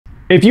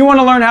If you want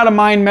to learn how to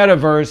mine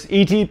Metaverse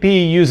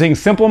ETP using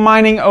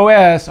SimpleMining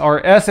OS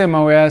or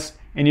smOS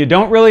and you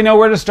don't really know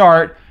where to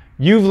start,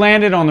 you've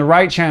landed on the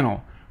right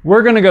channel.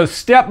 We're going to go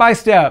step by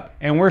step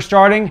and we're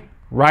starting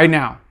right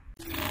now.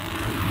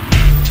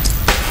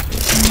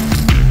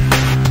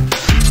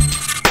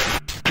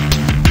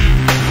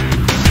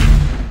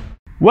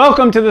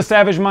 Welcome to the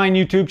SavageMine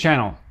YouTube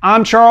channel.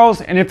 I'm Charles,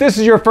 and if this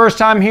is your first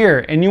time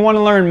here and you want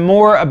to learn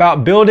more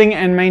about building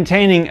and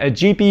maintaining a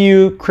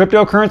GPU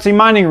cryptocurrency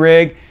mining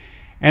rig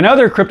and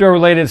other crypto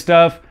related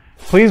stuff,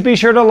 please be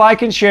sure to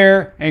like and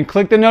share and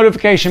click the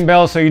notification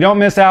bell so you don't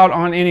miss out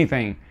on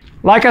anything.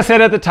 Like I said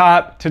at the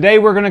top, today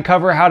we're going to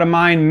cover how to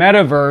mine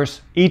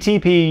Metaverse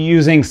ETP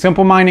using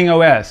SimpleMining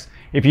OS.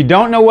 If you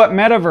don't know what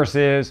Metaverse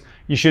is,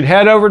 you should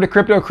head over to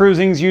Crypto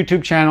Cruising's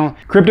YouTube channel.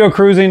 Crypto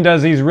Cruising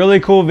does these really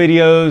cool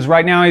videos.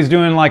 Right now he's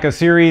doing like a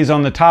series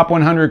on the top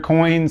 100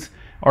 coins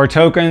or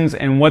tokens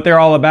and what they're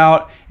all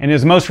about. And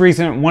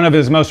one of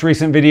his most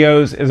recent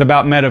videos is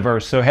about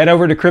Metaverse. So head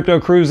over to Crypto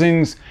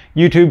Cruising's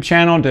YouTube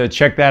channel to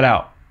check that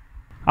out.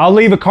 I'll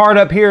leave a card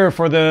up here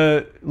for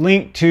the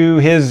link to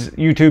his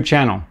YouTube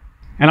channel.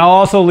 And I'll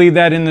also leave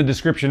that in the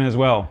description as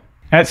well.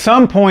 At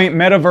some point,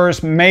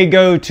 Metaverse may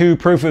go to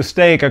proof of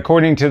stake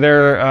according to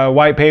their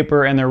white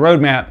paper and their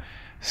roadmap.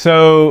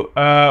 So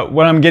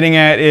what I'm getting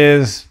at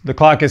is the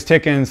clock is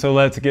ticking, so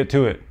let's get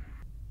to it.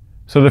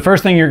 So the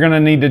first thing you're going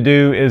to need to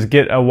do is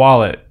get a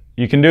wallet.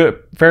 You can do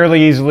it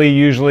fairly easily,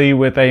 usually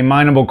with a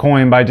mineable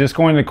coin, by just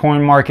going to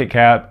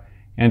CoinMarketCap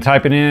and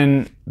typing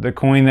in the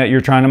coin that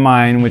you're trying to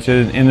mine, which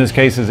is in this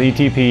case is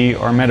ETP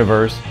or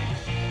Metaverse.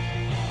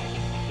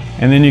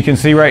 And then you can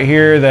see right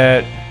here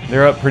that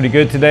they're up pretty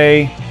good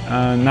today.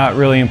 Not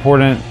really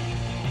important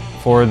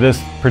for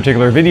this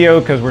particular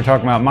video because we're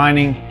talking about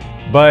mining.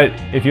 But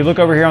if you look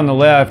over here on the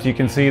left, you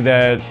can see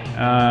that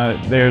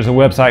there's a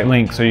website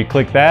link. So you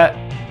click that.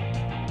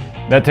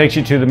 That takes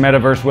you to the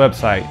Metaverse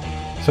website.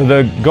 So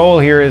the goal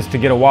here is to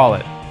get a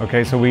wallet.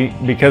 Okay, so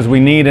because we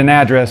need an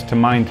address to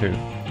mine to.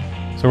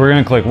 So we're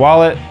going to click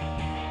wallet.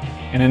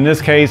 And in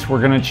this case,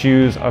 we're going to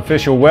choose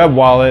official web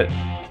wallet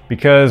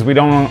because we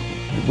don't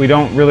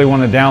really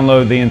want to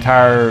download the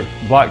entire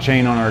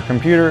blockchain on our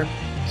computer.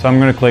 So I'm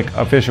going to click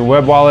official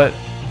web wallet,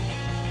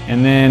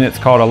 and then it's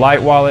called a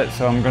light wallet.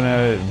 So I'm going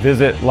to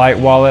visit light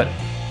wallet,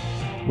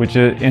 which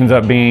ends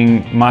up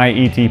being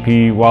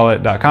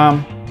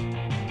myetpwallet.com.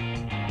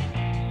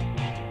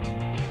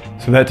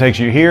 So that takes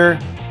you here.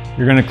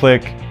 You're going to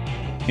click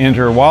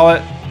enter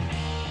wallet.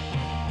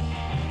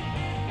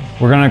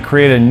 We're going to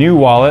create a new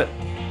wallet.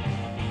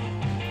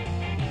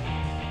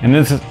 And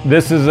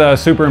this is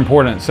super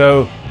important.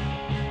 So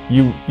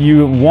you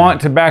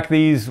want to back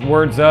these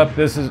words up.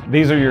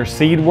 These are your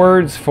seed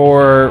words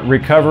for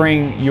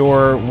recovering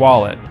your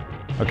wallet.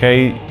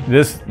 Okay,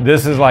 this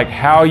is like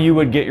how you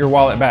would get your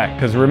wallet back.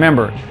 Because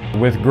remember,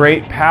 with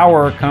great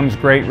power comes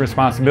great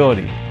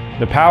responsibility.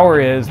 The power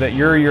is that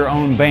you're your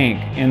own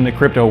bank in the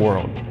crypto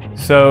world.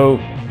 So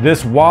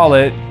this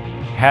wallet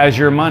has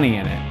your money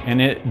in it, and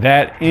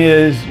that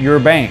is your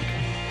bank.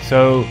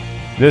 So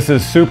this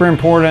is super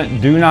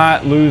important. Do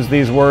not lose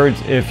these words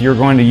if you're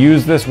going to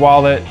use this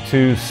wallet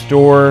to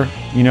store,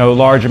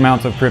 large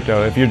amounts of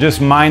crypto. If you're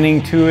just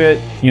mining to it,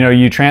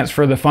 you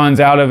transfer the funds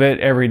out of it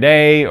every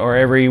day or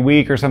every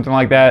week or something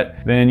like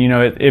that, then,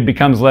 it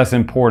becomes less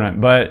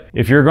important. But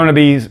if you're going to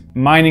be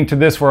mining to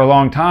this for a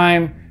long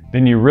time,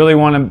 then you really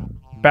want to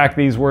back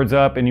these words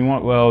up, and you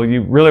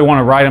really want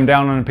to write them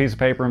down on a piece of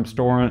paper and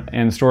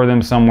store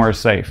them somewhere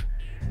safe.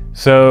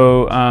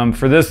 So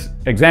for this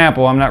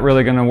example, I'm not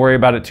really going to worry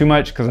about it too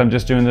much because I'm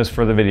just doing this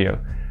for the video.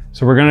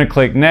 So we're going to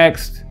click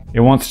next. It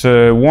wants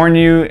to warn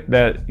you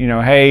that,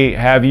 hey,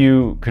 have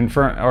you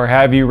confirmed or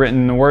have you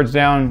written the words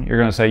down? You're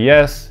going to say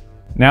yes.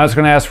 Now it's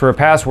going to ask for a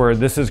password.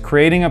 This is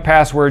creating a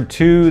password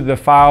to the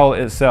file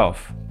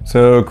itself.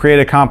 So create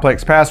a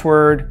complex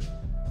password.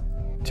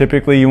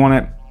 Typically you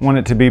want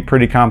it to be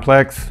pretty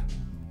complex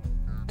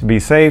to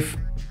be safe.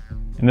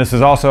 And this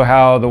is also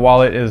how the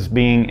wallet is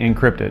being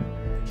encrypted.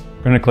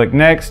 I'm going to click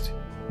next,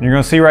 and you're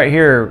going to see right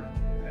here,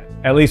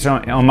 at least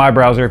on my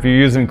browser, if you're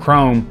using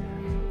Chrome,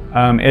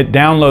 it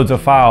downloads a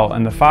file,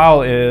 and the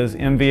file is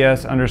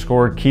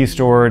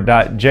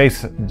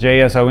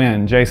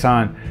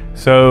mvs_keystore.json.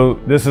 So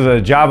this is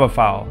a Java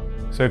file.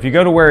 So if you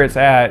go to where it's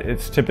at,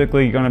 it's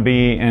typically going to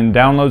be in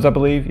downloads, I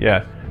believe.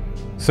 Yeah.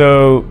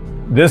 So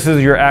this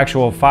is your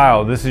actual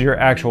file. This is your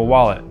actual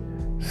wallet.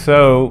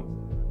 So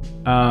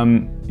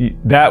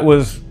that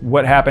was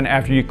what happened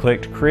after you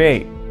clicked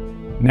create.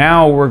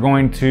 Now we're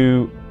going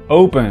to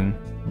open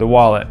the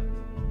wallet.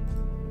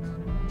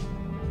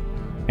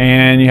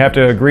 And you have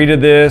to agree to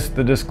this,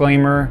 the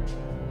disclaimer,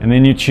 and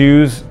then you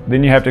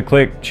have to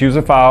click choose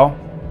a file.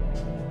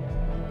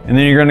 And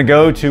then you're going to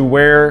go to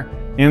where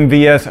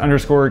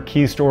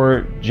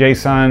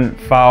mvs_keystore.json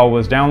file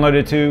was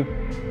downloaded to,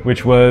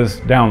 which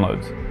was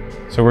downloads.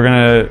 So we're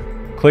going to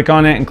click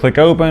on it and click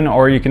open,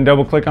 or you can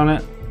double click on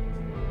it.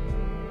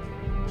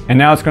 And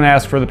now it's going to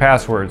ask for the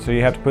password. So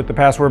you have to put the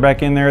password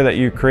back in there that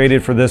you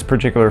created for this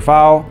particular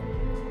file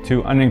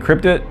to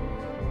unencrypt it.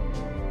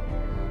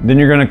 Then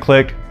you're going to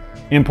click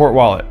Import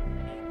Wallet.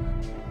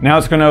 Now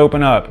it's going to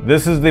open up.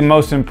 This is the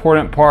most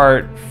important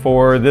part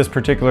for this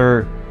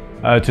particular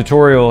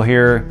tutorial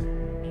here.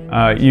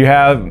 You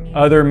have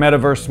other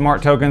Metaverse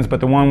smart tokens, but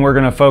the one we're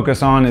going to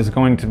focus on is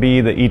going to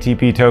be the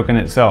ETP token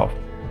itself.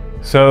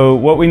 So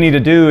what we need to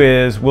do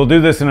is, we'll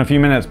do this in a few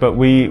minutes, but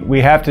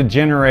we have to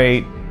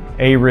generate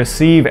a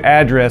receive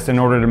address in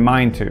order to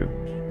mine to.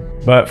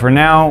 But for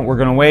now, we're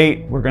going to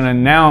wait.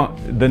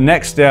 The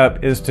next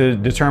step is to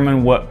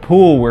determine what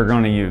pool we're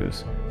going to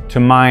use to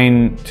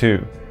mine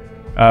to.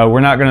 We're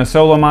not going to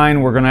solo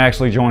mine. We're going to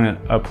actually join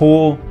a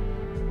pool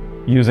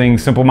using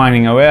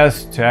SimpleMining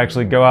OS to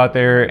actually go out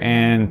there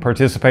and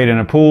participate in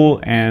a pool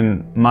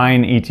and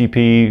mine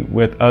ETP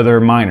with other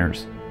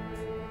miners.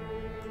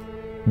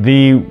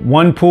 The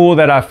one pool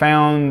that I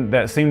found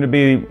that seemed to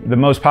be the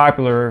most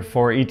popular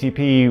for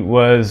ETP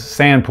was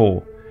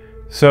SandPool.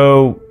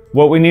 So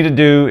what we need to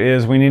do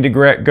is we need to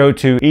go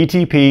to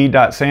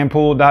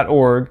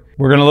etp.sandpool.org.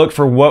 We're going to look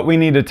for what we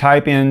need to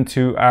type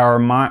into our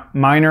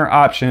miner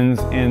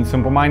options in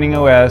SimpleMining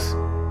OS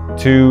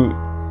to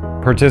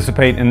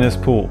participate in this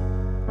pool.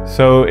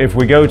 So if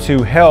we go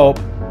to help,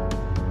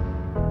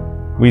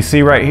 we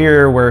see right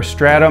here where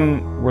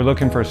we're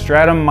looking for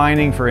stratum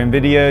mining for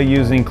NVIDIA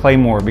using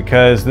Claymore,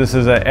 because this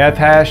is a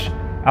eth-hash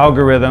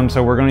algorithm,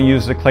 so we're going to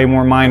use the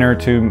Claymore miner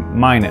to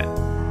mine it.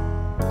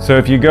 So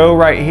if you go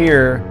right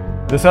here,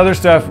 this other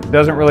stuff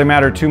doesn't really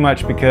matter too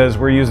much because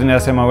we're using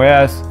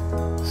smOS.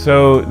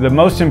 So the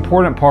most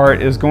important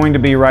part is going to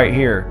be right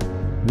here.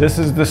 This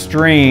is the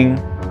string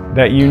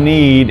that you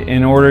need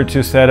in order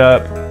to set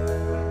up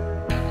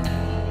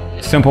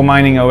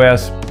SimpleMining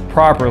OS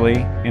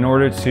properly in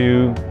order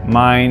to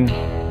mine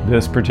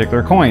this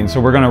particular coin. So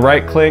we're going to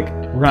right click,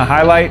 we're going to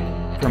highlight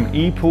from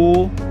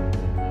epool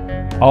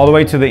all the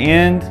way to the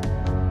end,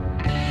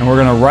 and we're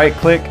going to right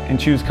click and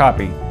choose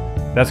copy.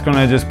 That's going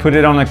to just put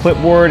it on a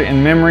clipboard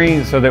in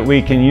memory so that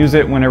we can use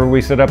it whenever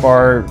we set up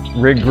our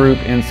rig group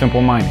in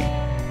SimpleMining.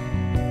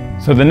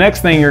 So the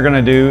next thing you're going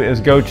to do is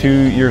go to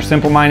your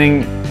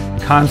SimpleMining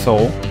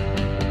console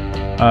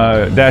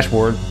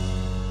dashboard,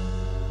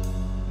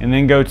 and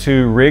then go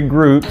to rig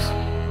groups,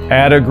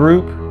 add a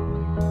group.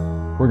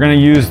 We're going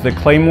to use the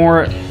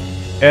Claymore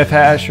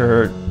eth-hash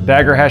or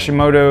Dagger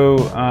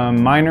Hashimoto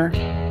miner.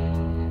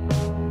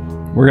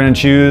 We're going to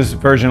choose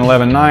version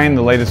 11.9,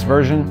 the latest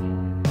version.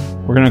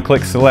 We're going to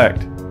click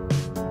select.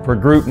 For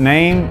group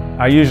name,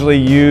 I usually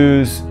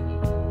use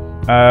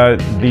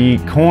the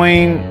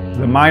coin,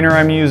 the miner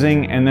I'm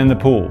using, and then the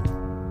pool.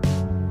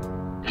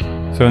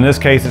 So in this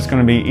case, it's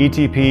going to be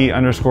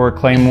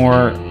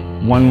ETP_Claymore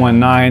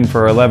 119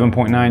 for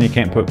 11.9. You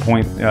can't put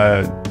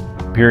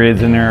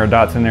periods in there or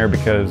dots in there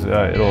because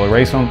it'll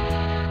erase them.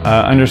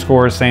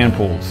 Underscore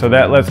SandPool. So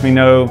that lets me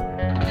know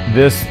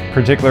this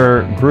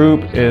particular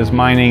group is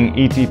mining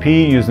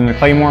ETP using the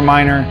Claymore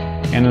miner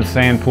and the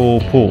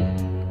SandPool pool.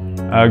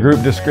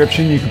 Group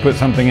description, you can put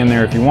something in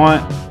there if you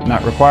want,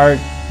 not required.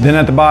 Then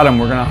at the bottom,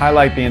 we're going to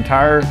highlight the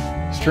entire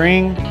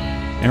string.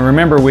 And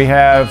remember, we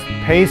have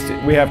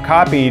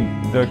copied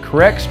the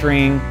correct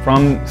string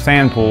from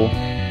SandPool.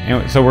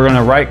 And so we're going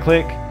to right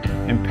click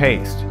and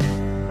paste.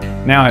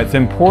 Now it's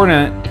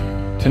important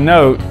to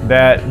note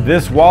that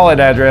this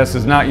wallet address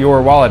is not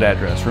your wallet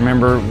address.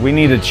 Remember, we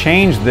need to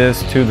change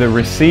this to the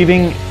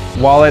receiving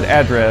wallet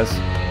address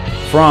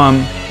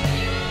from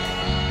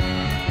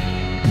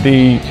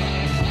the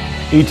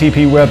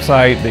ETP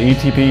website, the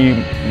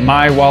ETP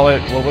My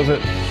Wallet, what was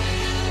it?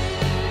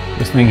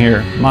 This thing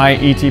here,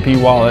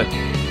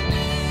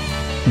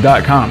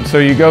 myetpwallet.com. So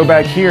you go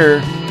back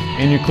here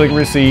and you click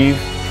receive,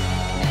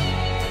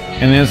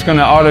 and then it's going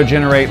to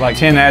auto-generate like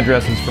 10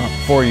 addresses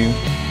for you.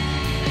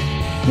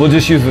 We'll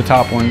just use the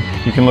top one.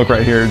 You can look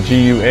right here,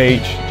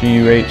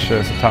 GUH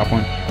is the top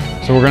one.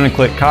 So we're going to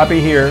click copy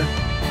here.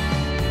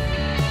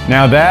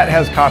 Now that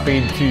has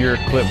copied to your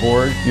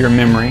clipboard, your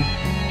memory,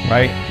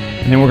 right?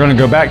 And then we're going to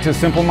go back to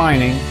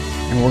SimpleMining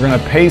and we're going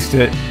to paste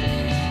it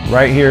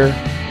right here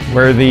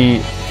where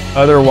the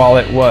other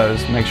wallet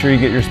was. Make sure you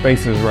get your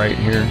spaces right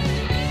here.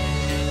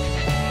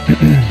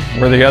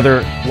 Where the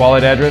other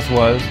wallet address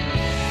was.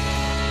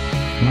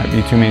 Might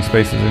be too many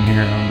spaces in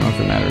here. I don't know if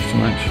it matters too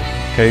much.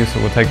 Okay, so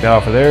we'll take that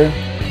off of there.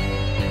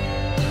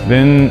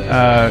 Then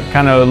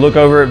kind of look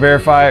over it,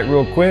 verify it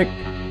real quick.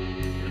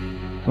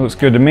 Looks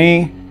good to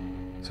me.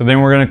 So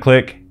then we're going to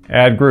click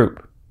Add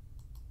Group.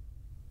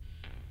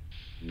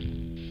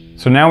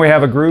 So now we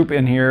have a group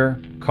in here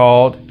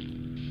called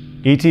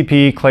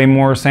ETP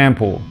Claymore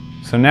SandPool.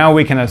 So now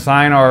we can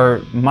assign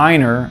our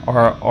miner,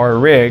 our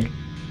rig,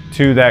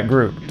 to that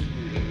group.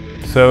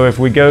 So if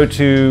we go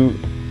to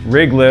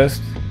rig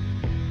list,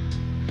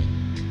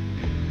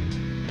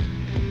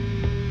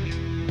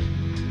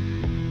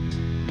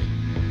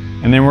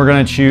 and then we're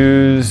going to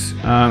choose,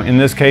 in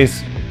this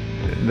case,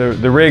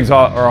 the rigs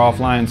are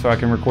offline so I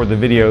can record the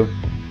video.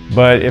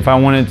 But if I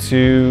wanted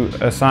to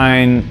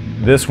assign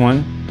this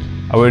one,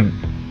 I would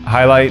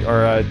highlight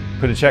or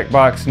put a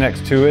checkbox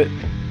next to it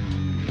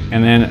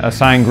and then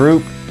assign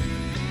group.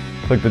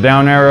 Click the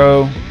down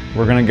arrow.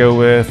 We're going to go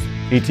with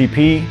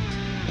ETP.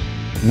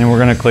 And then we're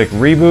going to click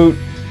reboot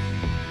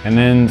and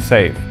then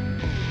save.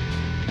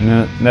 And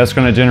then that's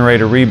going to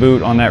generate a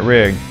reboot on that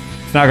rig.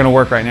 It's not going to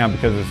work right now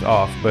because it's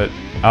off, but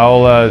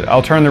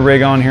I'll turn the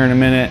rig on here in a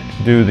minute,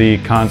 do the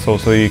console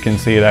so you can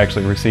see it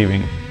actually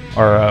receiving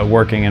or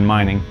working and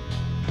mining.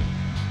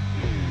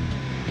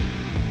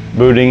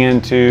 Booting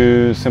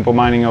into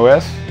SimpleMining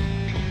OS.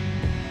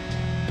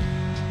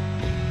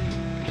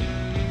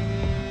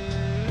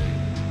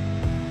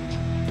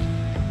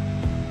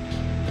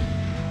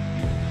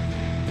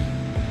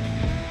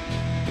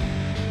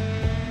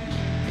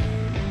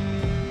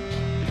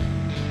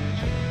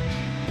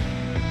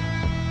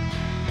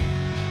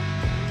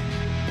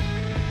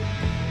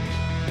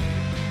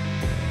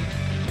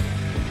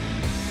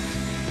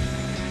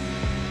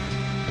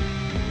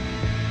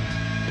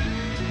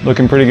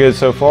 Looking pretty good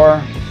so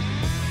far.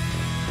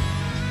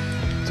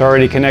 It's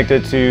already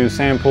connected to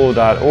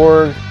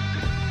sandpool.org.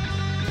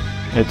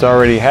 It's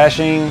already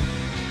hashing.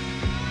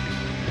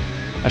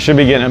 I should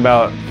be getting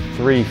about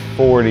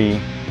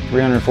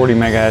 340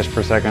 mega hash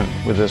per second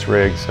with this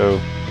rig, so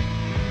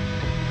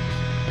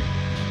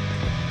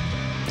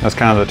that's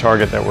kind of the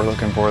target that we're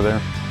looking for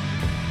there.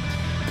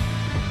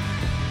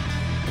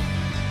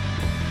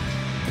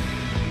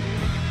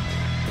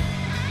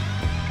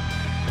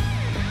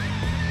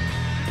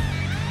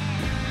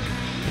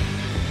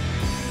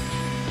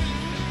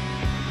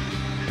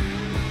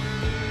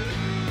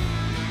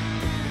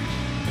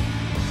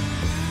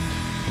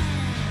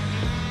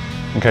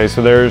 Okay,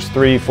 so there's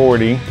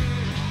 340.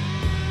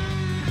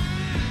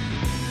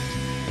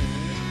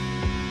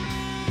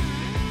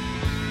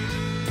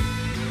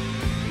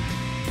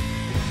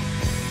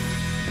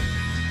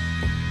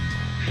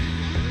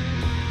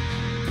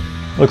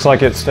 Looks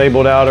like it's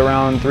stabled out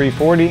around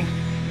 340,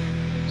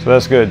 so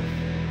that's good.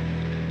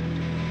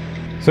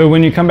 So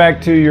when you come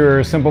back to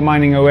your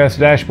SimpleMining OS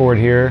dashboard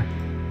here,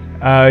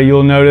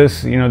 you'll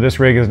notice, this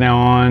rig is now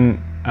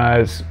on.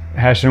 It's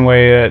hashing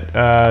away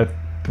at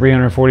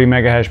 340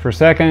 mega hash per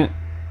second,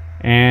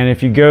 and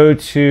if you go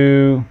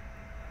to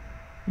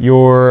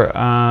your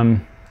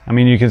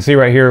you can see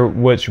right here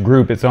which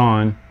group it's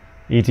on,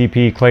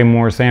 ETP,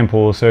 Claymore,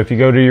 SandPool. So if you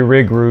go to your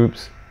rig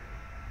groups,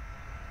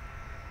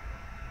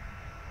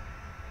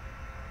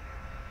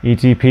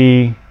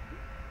 ETP,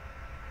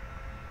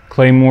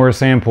 Claymore,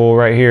 SandPool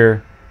right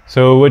here.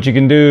 So what you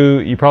can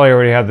do, you probably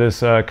already have this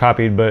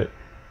copied, but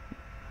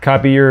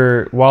copy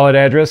your wallet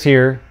address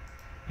here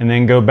and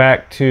then go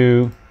back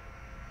to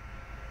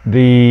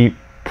the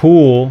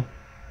pool,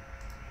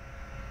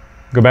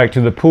 go back to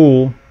the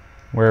pool,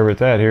 wherever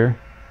it's at here.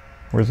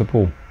 Where's the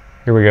pool?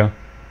 Here we go.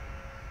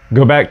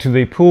 Go back to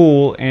the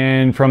pool,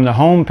 and from the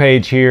home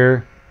page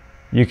here,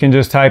 you can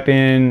just type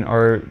in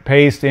or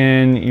paste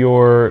in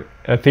your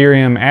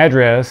Ethereum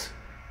address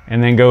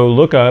and then go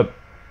look up,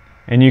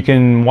 and you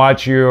can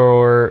watch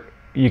your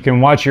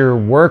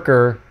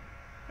worker.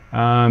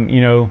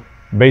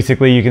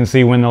 Basically you can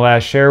see when the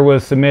last share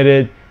was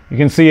submitted. You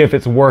can see if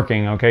it's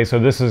working. Okay, so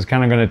this is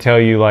kind of going to tell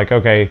you like,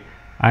 okay,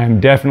 I am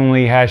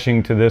definitely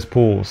hashing to this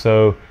pool.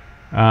 So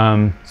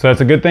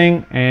that's a good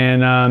thing.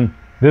 And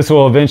this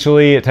will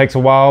eventually, it takes a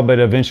while, but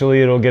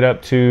eventually it'll get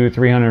up to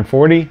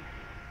 340.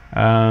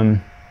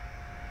 And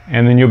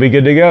then you'll be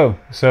good to go.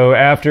 So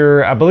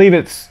after, I believe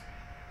it's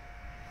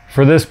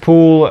for this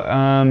pool,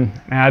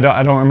 I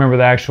don't remember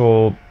the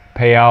actual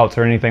payouts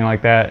or anything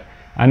like that.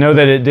 I know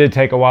that it did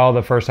take a while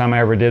the first time I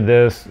ever did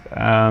this.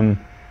 I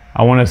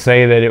want to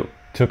say that it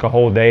took a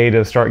whole day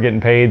to start getting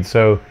paid.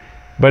 So,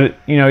 but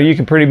you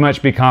can pretty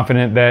much be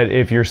confident that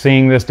if you're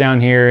seeing this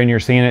down here and you're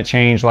seeing it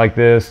change like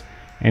this,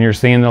 and you're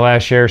seeing the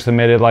last share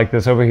submitted like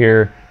this over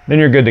here, then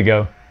you're good to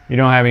go. You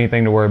don't have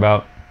anything to worry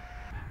about.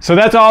 So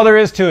that's all there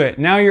is to it.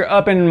 Now you're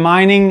up and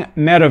mining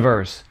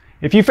Metaverse.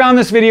 If you found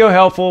this video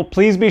helpful,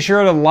 please be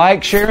sure to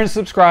like, share, and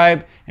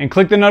subscribe, and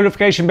click the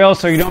notification bell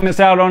so you don't miss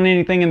out on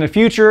anything in the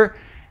future.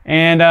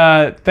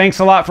 And thanks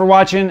a lot for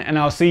watching, and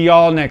I'll see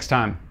y'all next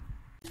time.